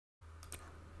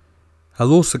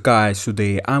Hello, so guys,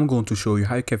 today I'm going to show you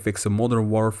how you can fix a Modern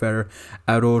Warfare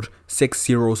error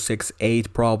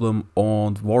 6068 problem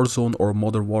on Warzone or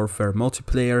Modern Warfare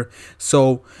multiplayer.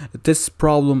 So this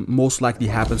problem most likely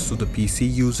happens to the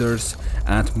PC users,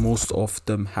 and most of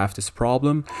them have this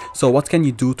problem. So what can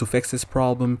you do to fix this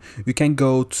problem? You can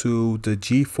go to the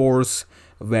GeForce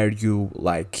where you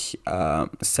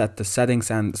set the settings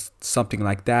and something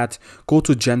like that. Go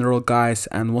to general, guys,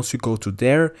 and once you go to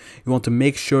there, you want to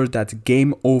make sure that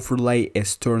game overlay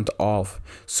is turned off.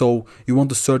 So you want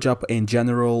to search up in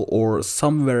general or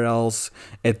somewhere else,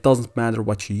 it doesn't matter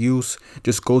what you use,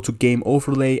 just go to game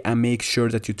overlay and make sure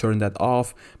that you turn that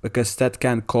off, because that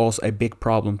can cause a big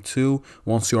problem too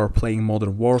once you are playing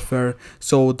Modern Warfare.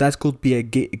 So that could be a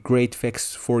great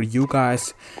fix for you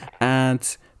guys.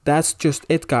 And that's just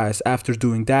it, guys. After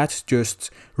doing that,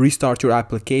 just restart your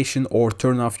application or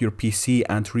turn off your PC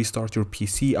and restart your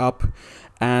PC up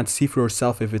and see for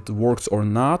yourself if it works or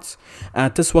not.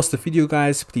 And this was the video,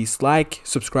 guys. Please like,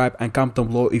 subscribe, and comment down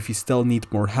below if you still need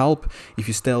more help, if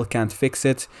you still can't fix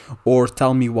it, or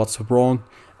tell me what's wrong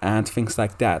and things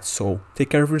like that. So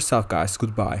take care of yourself, guys.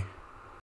 Goodbye.